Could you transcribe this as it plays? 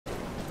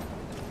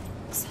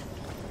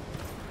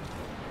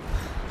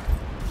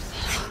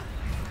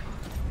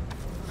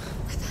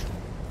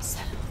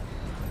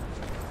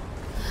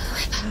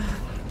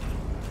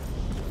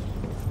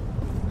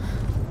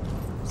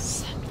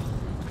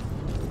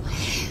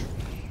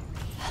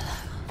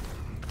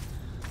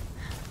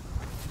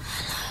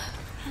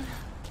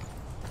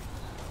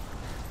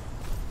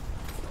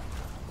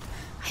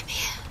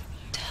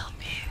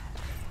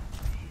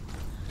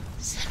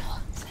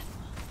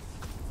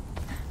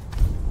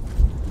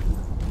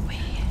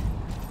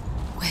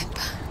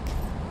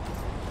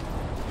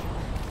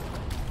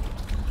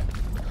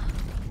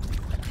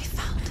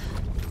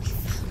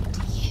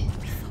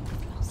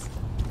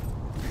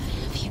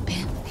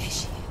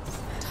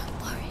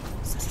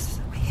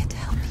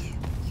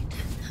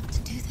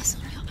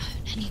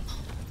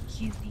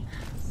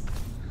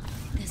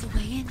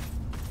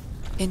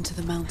Into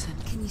the mountain.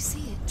 Can you see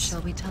it? Shall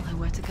we tell her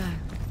where to go?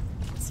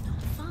 It's not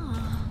far.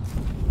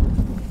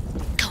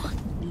 Go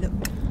on, look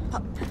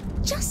up.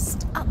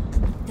 Just up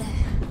there.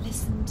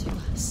 Listen to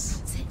us.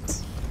 That's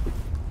it.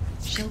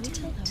 Shall we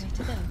tell her where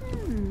to go?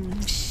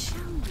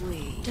 Shall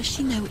we? Does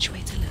she know which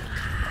way to look?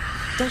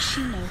 Does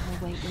she know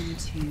her way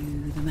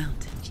into the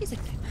mountain? She's a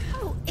good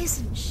girl. Oh,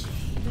 isn't she?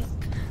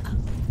 Look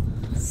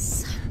up.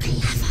 So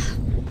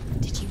clever.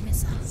 Did you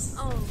miss us?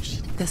 Oh, she...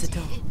 There's a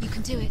door. You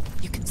can do it.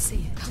 You can see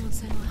it. Come on,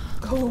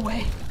 Senua. Go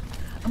away.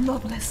 I'm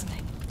not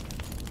listening.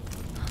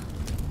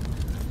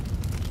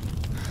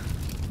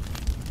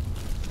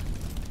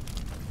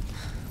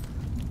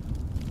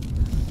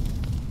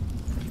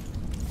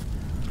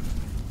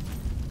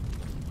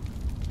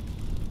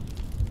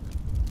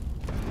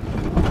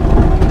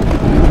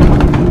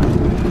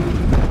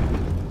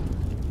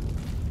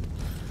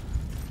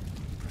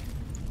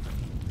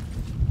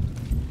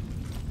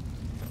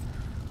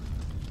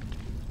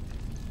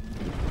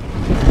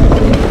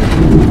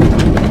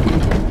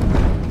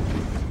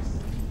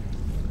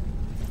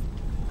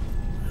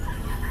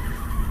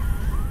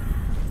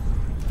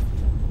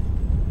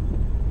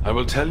 I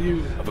will tell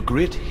you of a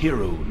great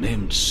hero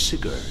named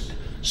Sigurd,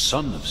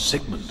 son of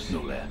Sigmund, no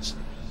less.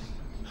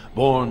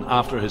 Born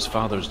after his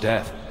father's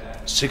death,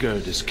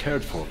 Sigurd is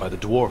cared for by the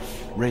dwarf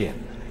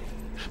Rain.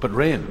 But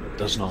Rain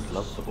does not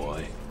love the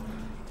boy.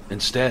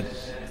 Instead,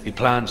 he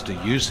plans to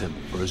use him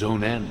for his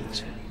own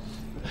ends.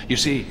 You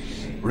see,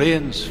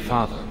 Rain's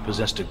father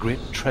possessed a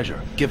great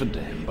treasure given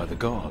to him by the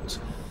gods.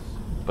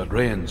 But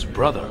Rain's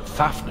brother,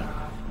 Fafnir,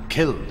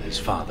 killed his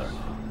father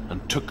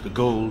and took the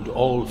gold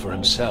all for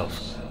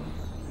himself.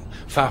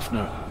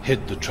 Fafnir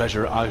hid the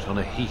treasure out on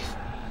a heath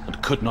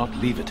and could not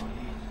leave it.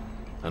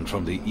 And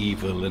from the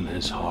evil in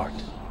his heart,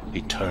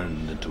 he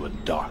turned into a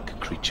dark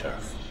creature,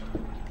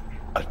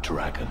 a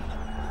dragon.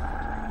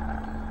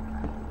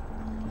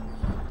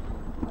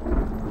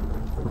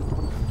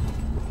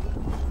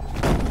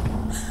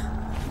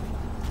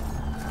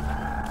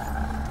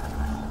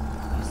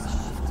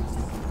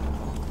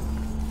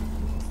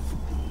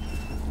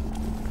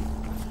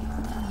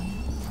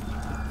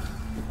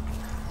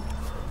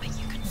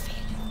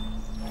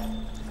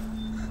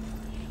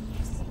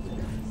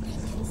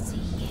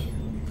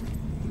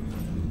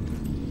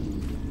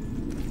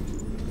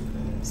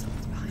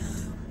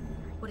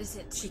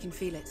 She can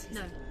feel it.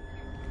 No.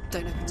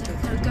 Don't open the door.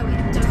 No, go in.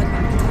 Don't Turn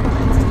back.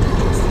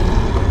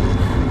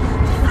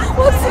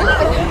 What's in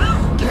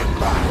Get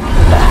back!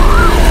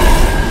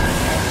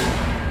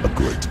 A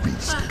great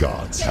beast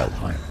guards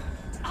Helheim.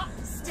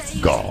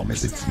 Garm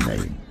is its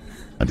name,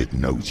 and it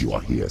knows you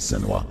are here,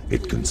 Senua.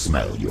 It can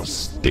smell your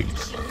stink.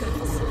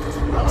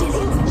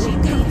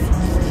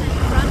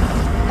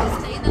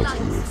 What are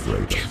you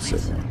afraid of,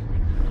 Senua?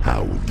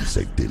 How would you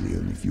say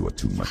Dillion if you are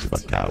too much of a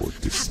coward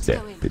to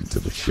step into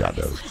the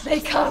shadows?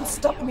 They can't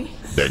stop me.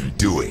 Then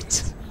do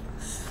it!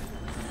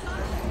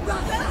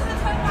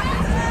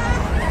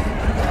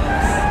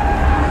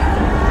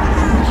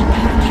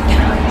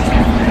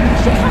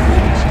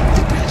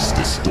 The beast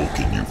is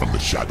stalking you from the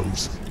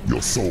shadows.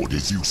 Your sword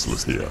is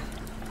useless here.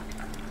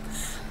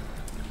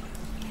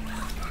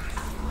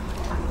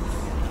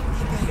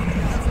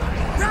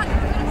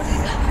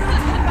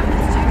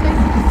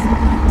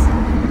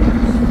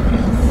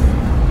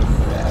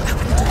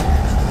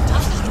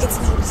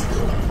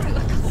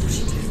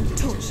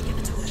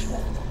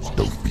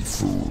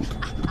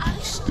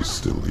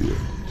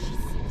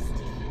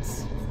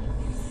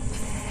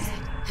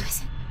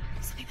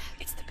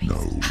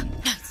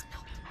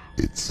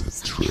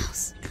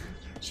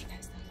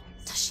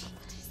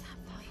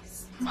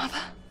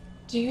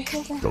 Do you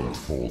hear that? Don't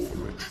fall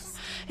for it.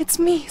 It's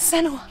me,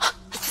 Senua.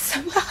 It's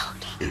so loud.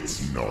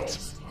 It's not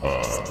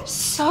her.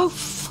 So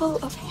full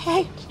of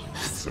hate.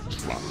 It's a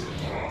trap.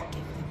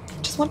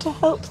 I just want to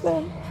help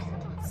them.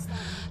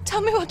 Tell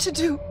me what to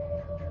do.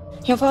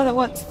 Your father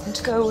wants them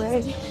to go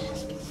away,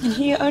 and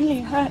he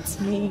only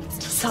hurts me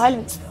to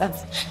silence them.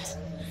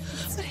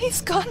 But he's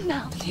gone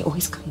now. But they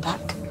always come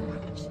back.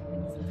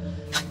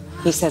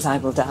 He says I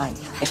will die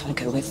if I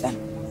go with them.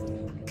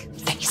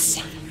 They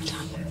say that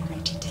I'm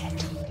already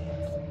dead.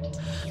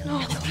 No,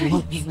 They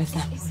want me with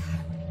them.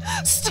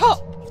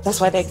 Stop!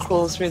 That's why they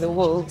crawl through the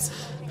walls.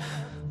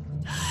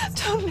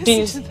 Don't listen Do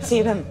you to them.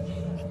 see them?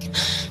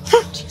 Do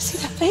you see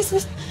their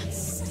faces?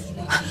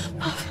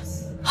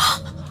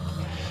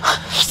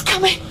 He's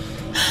coming!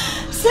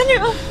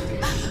 Senua!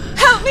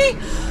 Help me!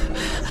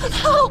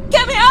 Help!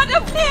 Get me out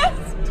of here!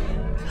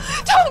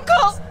 Don't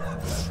go!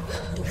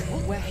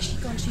 Where has she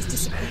gone? She's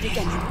disappeared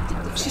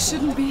again. She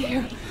shouldn't be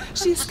here.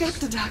 She escaped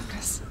the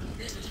darkness.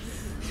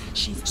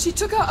 She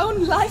took her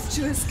own life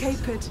to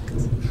escape it.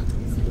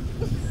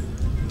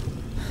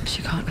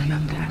 She can't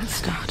remember when it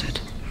started.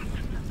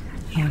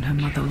 When her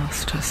mother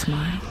lost her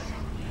smile.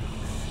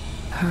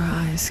 Her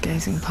eyes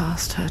gazing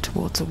past her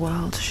towards a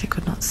world she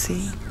could not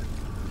see.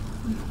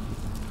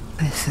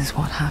 This is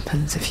what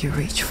happens if you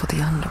reach for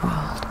the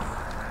underworld,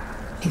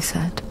 he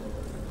said.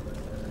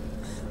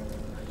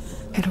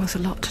 It was a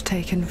lot to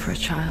take in for a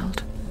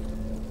child.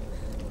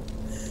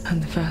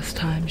 And the first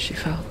time she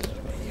felt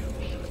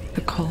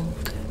The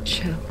cold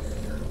chill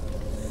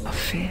of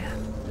fear.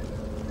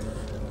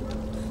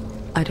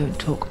 I don't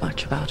talk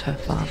much about her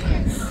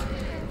father,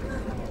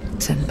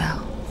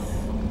 Zinbel.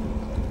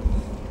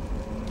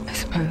 I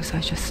suppose I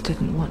just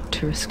didn't want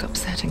to risk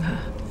upsetting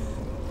her.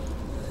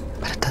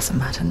 But it doesn't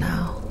matter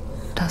now,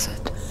 does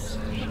it?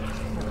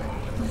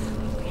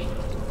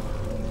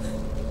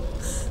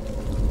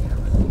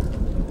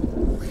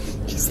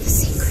 It's the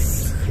secret.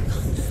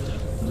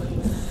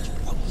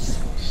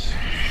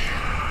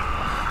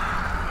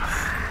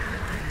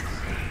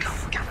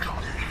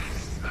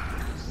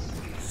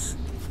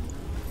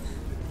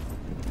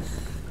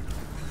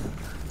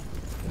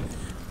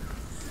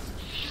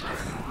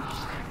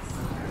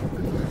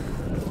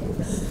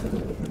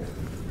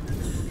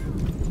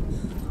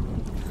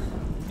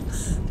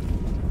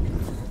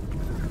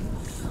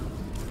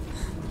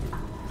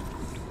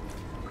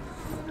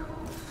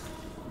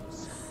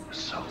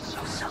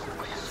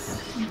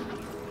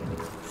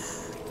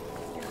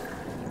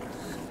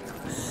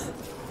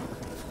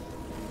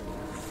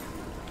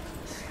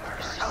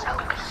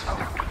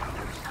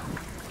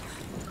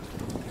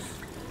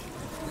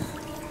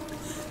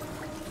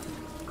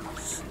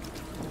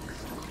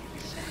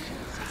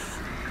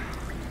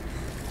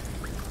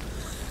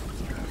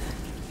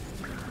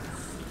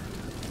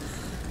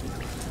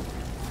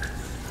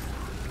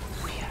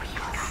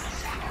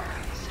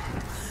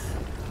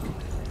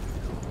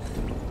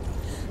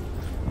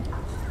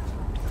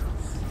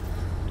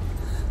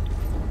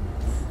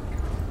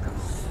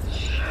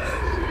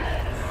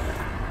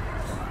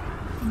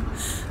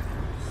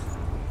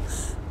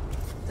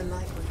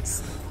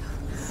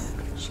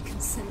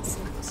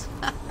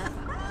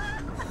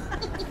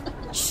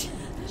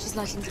 She's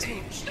lighting the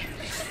torch.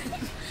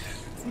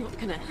 It's not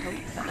gonna help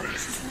her.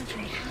 She's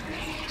lighting it.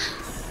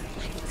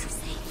 Lights are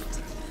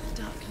saved.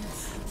 Darkness.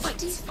 What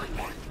do you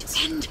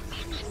defend?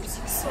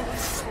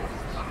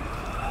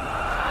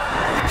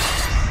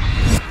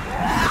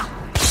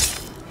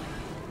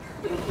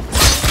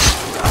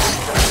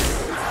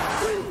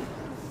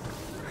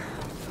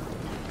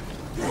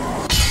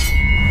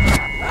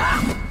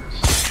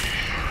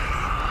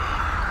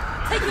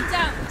 Take him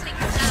down. Take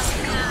him down.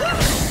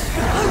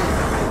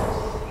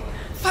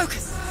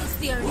 Focus. It's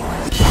the only way.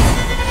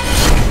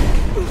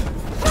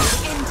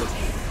 End it.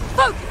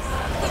 Focus.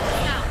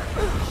 Now.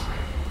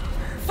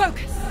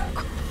 Focus.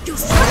 You're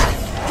strong.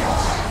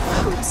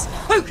 Focus.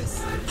 Focus.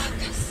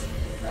 Focus.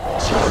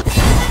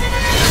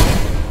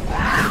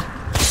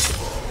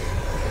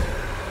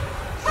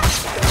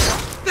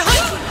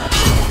 Behind you.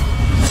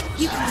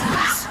 You can do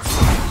this.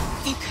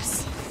 Focus.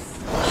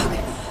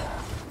 Focus.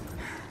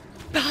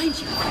 Behind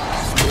you.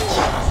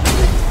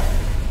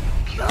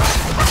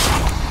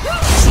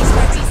 She's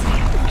ready.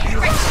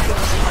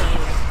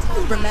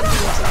 Remember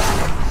what to do.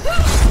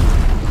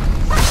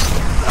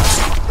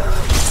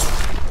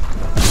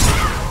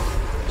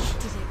 She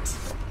did it.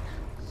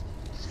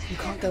 You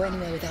can't go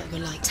anywhere without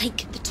your light.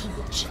 Take the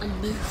torch and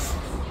move.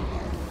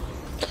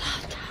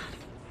 Blood.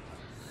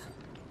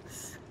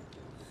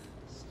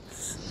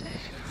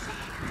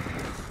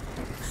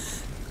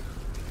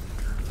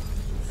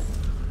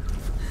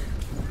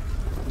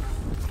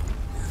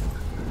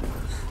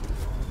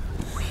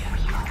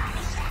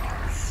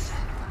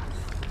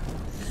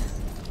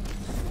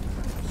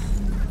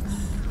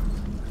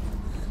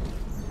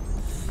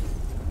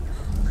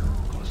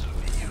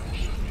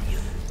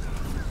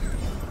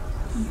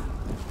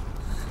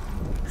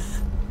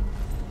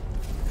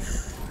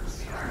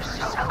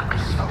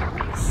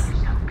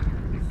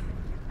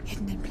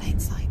 Hidden in plain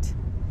sight.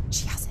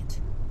 She has it.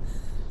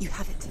 You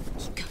have it.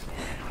 Keep going.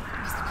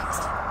 What's the next?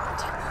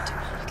 Don't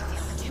look at the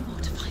other. Too more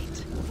to find.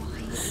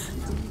 Why?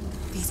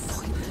 These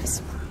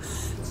pointless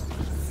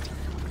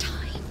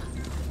time.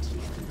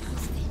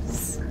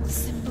 These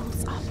symbols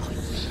are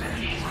pointless.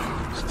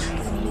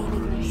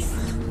 Meaningless.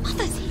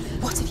 Others here.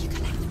 What if you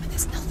connect them and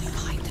there's nothing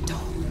behind the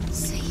door?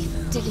 See,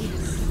 Dillian.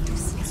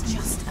 It's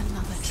just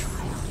another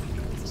trial.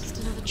 It's just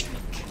another trick.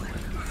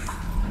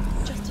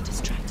 Just to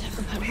distract her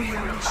from her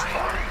real mission.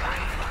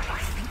 I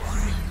think you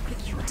know, but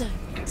you don't.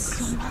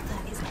 Your mother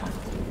is not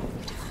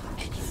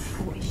anyway,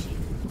 or is she?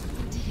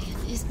 Dillian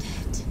is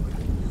dead.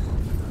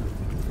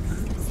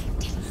 Say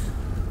Dillian.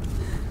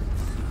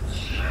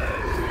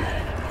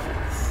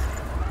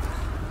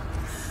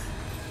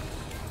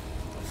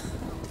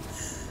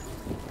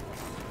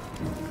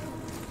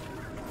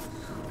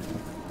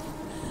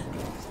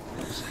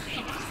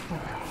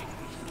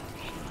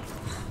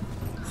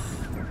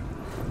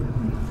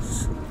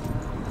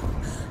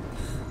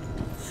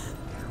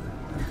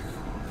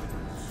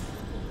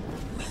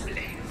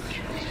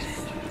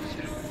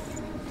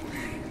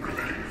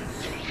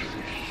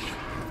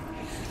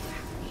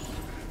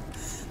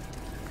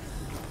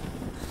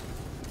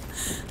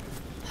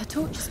 Her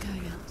torch is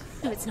going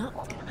out. No, it's not.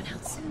 It's going to run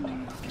out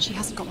soon. She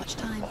hasn't got much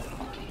time.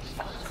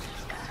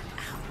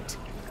 Out.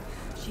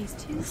 She's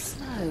too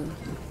slow.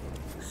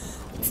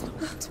 It's not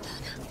going to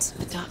burn out.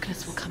 The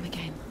darkness will come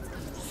again.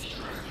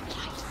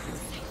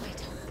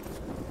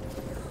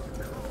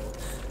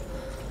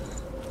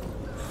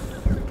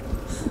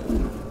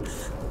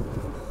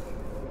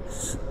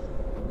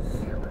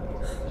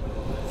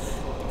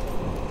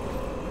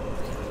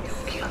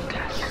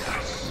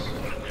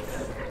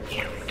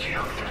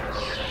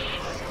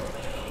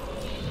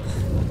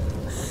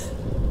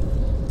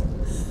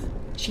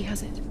 She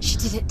has it. She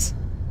did it.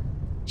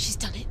 She's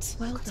done it.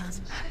 Well done.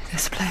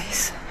 This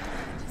place.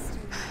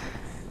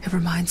 It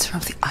reminds her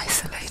of the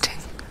isolating,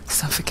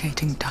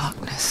 suffocating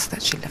darkness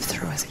that she lived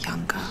through as a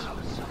young girl.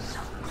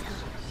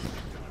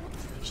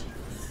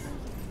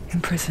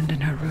 Imprisoned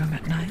in her room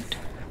at night,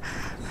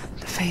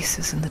 the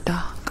faces in the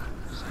dark,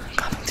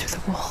 coming through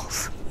the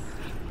walls.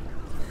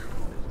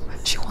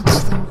 She once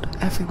thought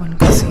everyone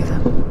could see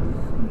them.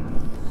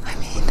 I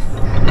mean,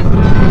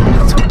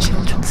 that's what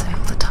children say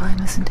all the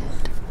time, isn't it?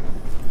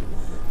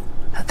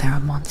 That there are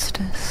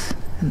monsters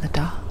in the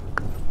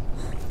dark.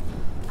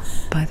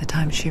 By the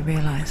time she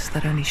realized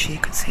that only she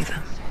could see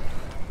them,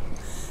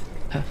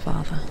 her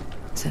father,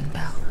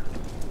 Zinbel,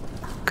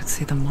 could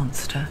see the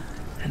monster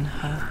in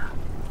her.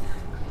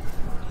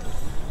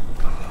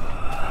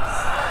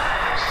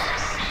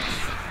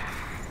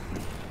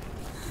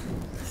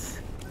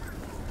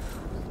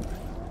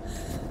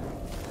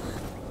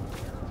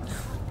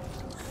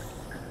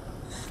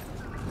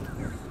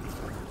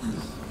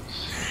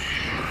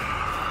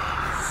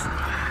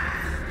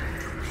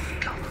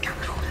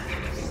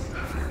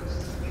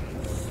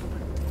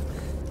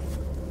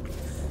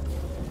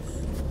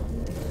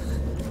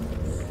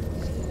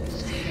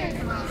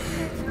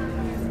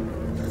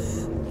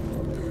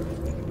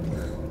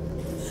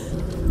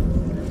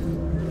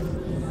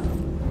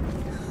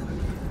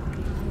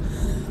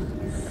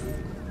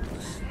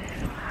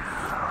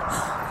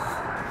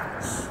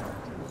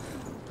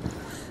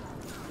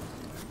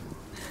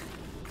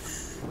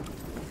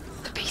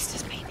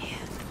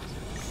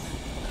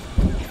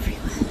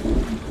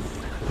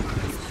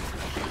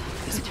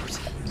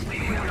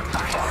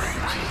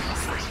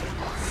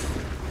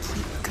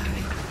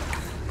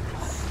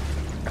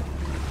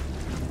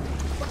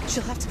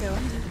 She'll have to go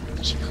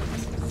under. She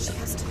can't. She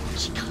has to.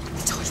 She can't.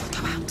 The torch will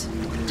go out.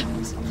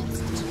 Don't. The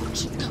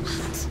torch will go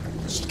out.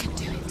 She can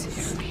do it.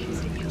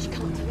 She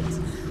can't do it.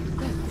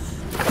 No.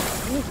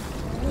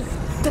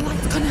 The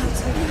light's gone out.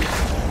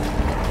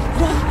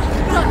 Run!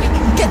 Run!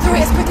 Get through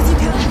it as quick as you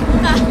can.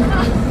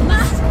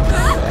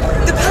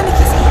 The panic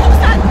is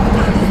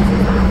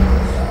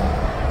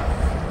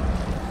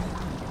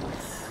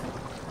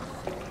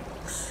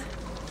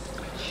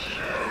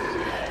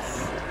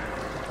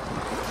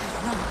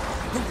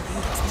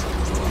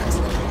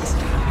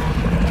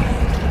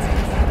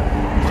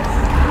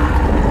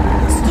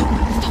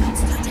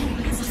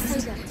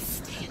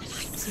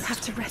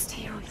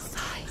here. What's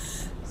that?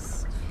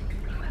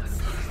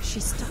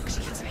 She's stuck.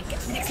 She has to get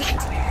to the next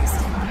light.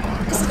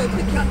 Let's go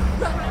quick. Run.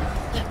 Look.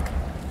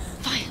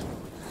 Fire.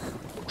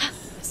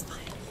 There's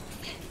fire.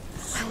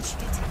 How will she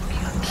get in?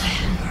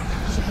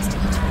 She has to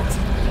go towards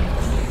it.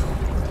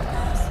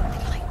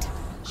 The light.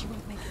 She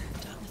won't make it in the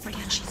darkness. Right,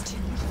 and she's too.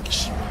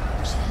 She will.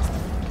 She has the...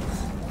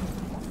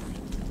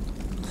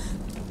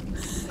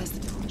 There's the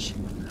torch.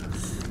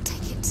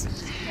 Take it.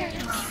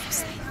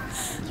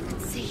 You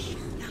can see.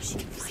 Now she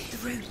can find the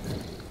room.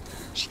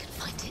 She can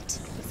find it.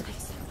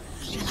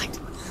 The light.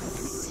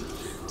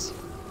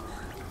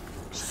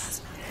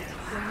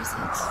 Where is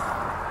it?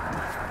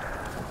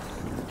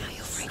 Now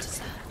you're free to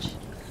search.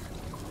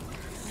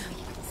 Now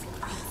you can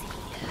see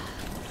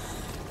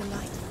the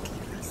light will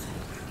keep us.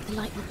 The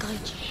light will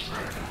guide you.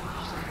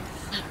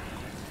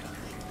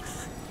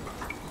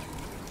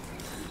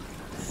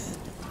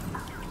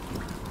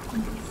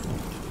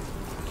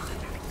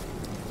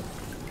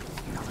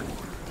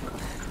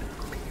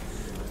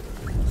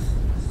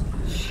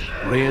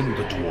 Rain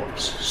the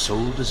dwarf's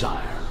sole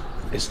desire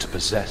is to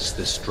possess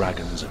this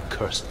dragon's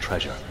accursed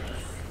treasure,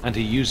 and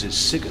he uses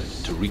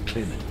Sigurd to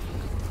reclaim it.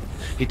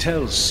 He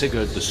tells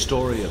Sigurd the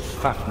story of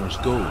Fafnir's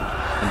gold,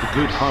 and the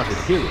good-hearted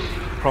hero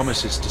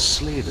promises to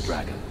slay the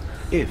dragon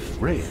if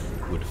Rain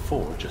would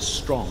forge a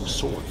strong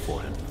sword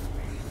for him.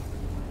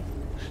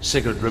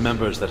 Sigurd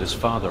remembers that his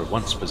father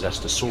once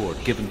possessed a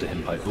sword given to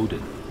him by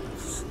Odin.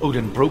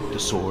 Odin broke the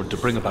sword to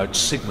bring about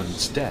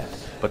Sigmund's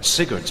death, but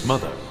Sigurd's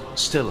mother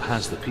still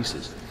has the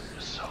pieces,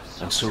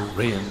 and so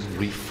Rain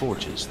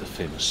reforges the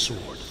famous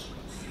sword.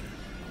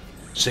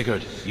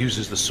 Sigurd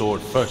uses the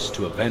sword first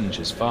to avenge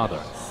his father,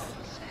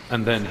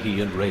 and then he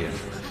and Rain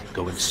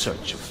go in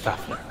search of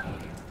Fafnir.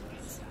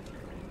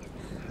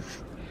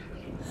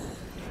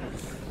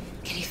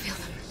 Can you feel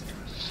them?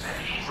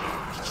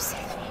 Can you see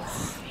them?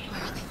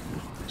 Where are they?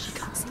 She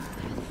can't see them.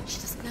 She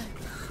doesn't know.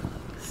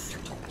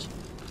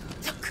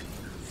 Look!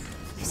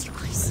 Close your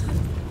eyes.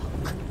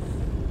 Look.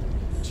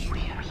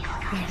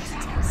 Where is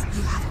it?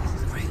 You have all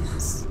the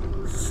rooms.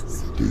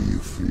 Do you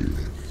feel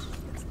it?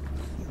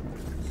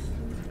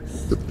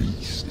 The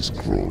beast is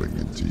crawling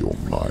into your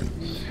mind,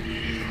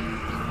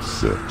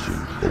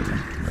 searching for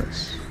weakness.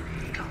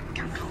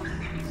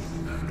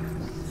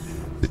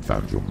 It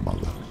found your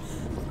mother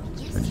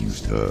and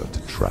used her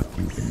to trap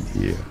you in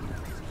here.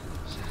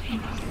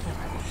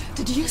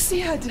 Did you see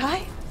her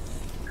die?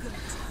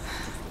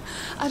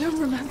 I don't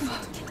remember.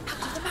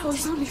 I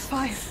was only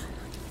 5.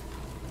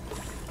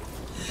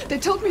 They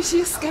told me she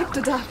escaped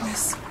the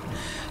darkness,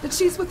 that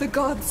she's with the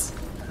gods.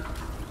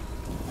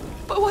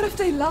 But what if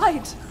they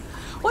lied?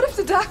 What if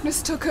the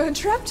darkness took her and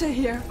trapped her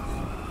here?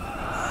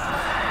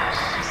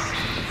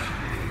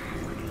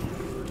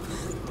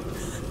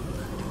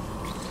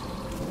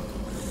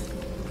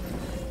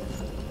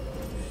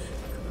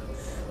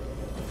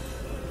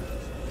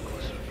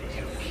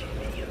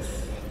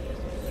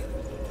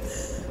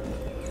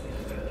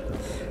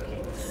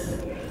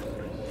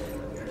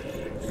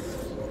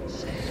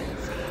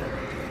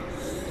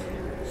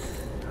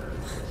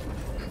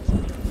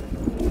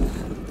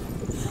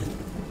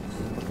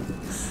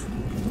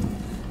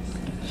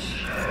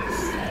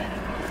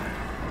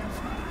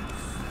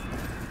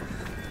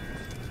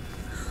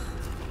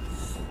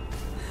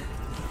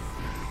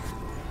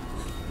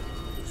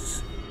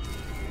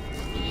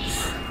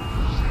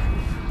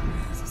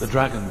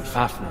 dragon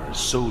Fafnir is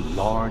so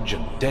large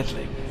and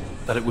deadly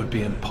that it would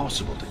be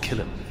impossible to kill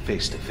him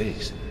face to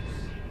face.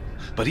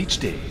 But each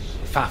day,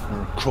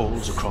 Fafnir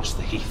crawls across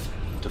the heath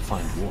to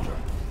find water.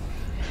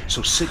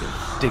 So Sigurd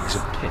digs a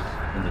pit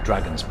in the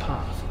dragon's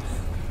path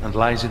and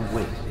lies in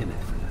wait in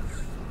it.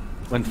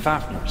 When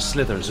Fafnir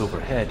slithers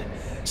overhead,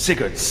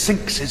 Sigurd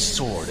sinks his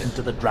sword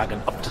into the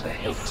dragon up to the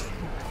hilt.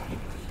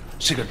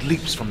 Sigurd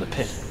leaps from the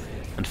pit,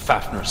 and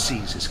Fafnir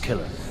sees his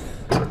killer.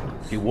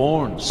 He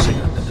warns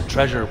Sigurd that the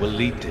treasure will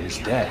lead to his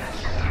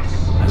death,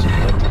 as it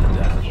led to the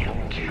death of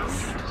all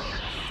humanity.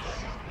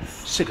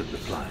 Sigurd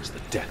replies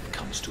that death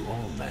comes to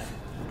all men,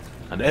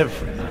 and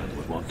every man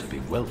would want to be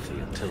wealthy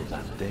until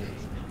that day.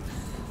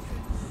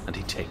 And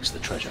he takes the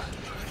treasure.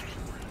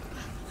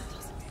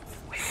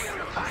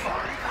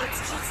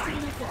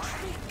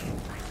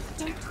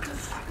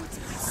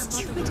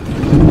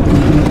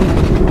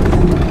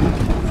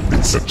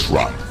 It's a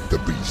trap. The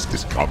beast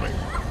is coming.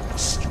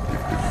 Stupid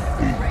little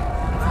thing.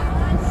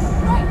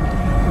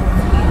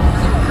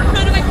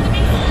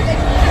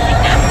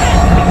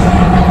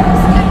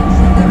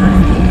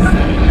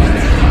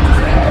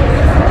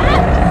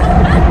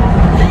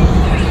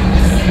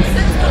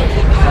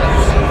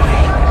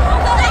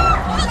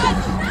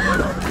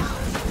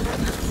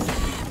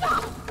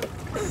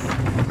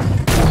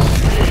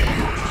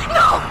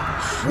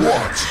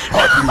 What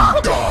have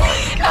you done?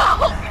 No!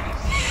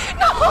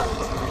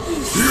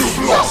 You've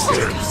lost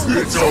him!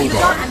 It's over!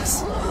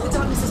 The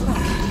darkness is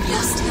back. You've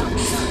lost him.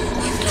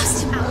 You've lost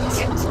him out.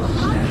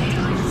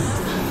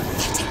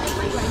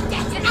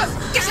 Get it out!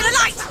 Get to the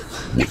light!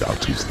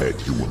 Without his head,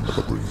 he will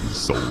never bring his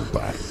soul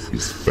back.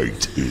 His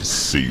fate is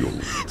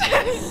sealed.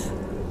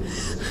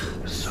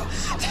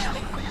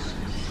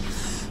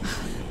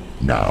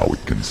 Now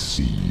it can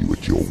see you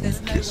at your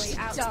weakest.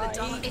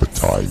 The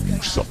time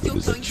you suffered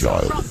as a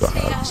child at the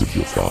hands of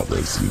your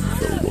father seemed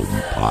no while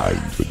you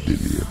pined for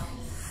Dillion.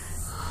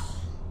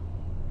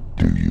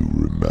 Do you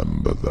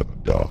remember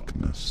that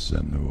darkness,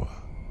 Senua?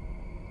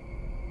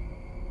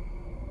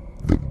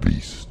 The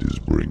beast is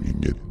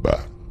bringing it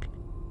back.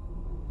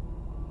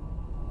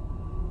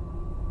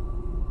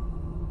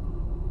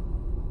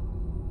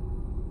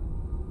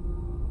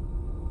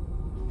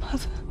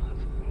 Mother,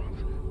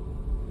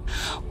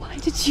 why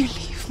did you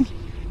leave me?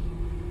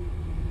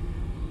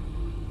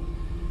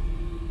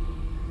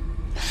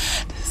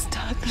 This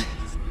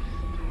darkness,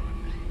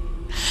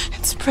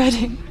 it's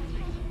spreading.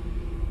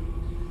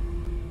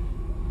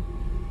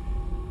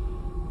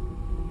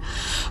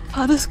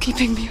 Father's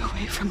keeping me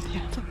away from the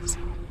others.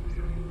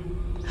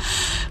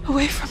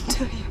 Away from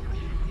Dillion.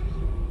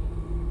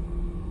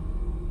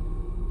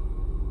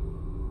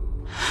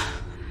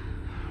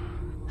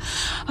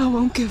 I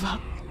won't give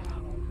up.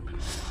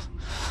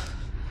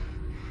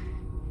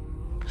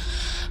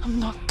 I'm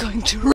not going to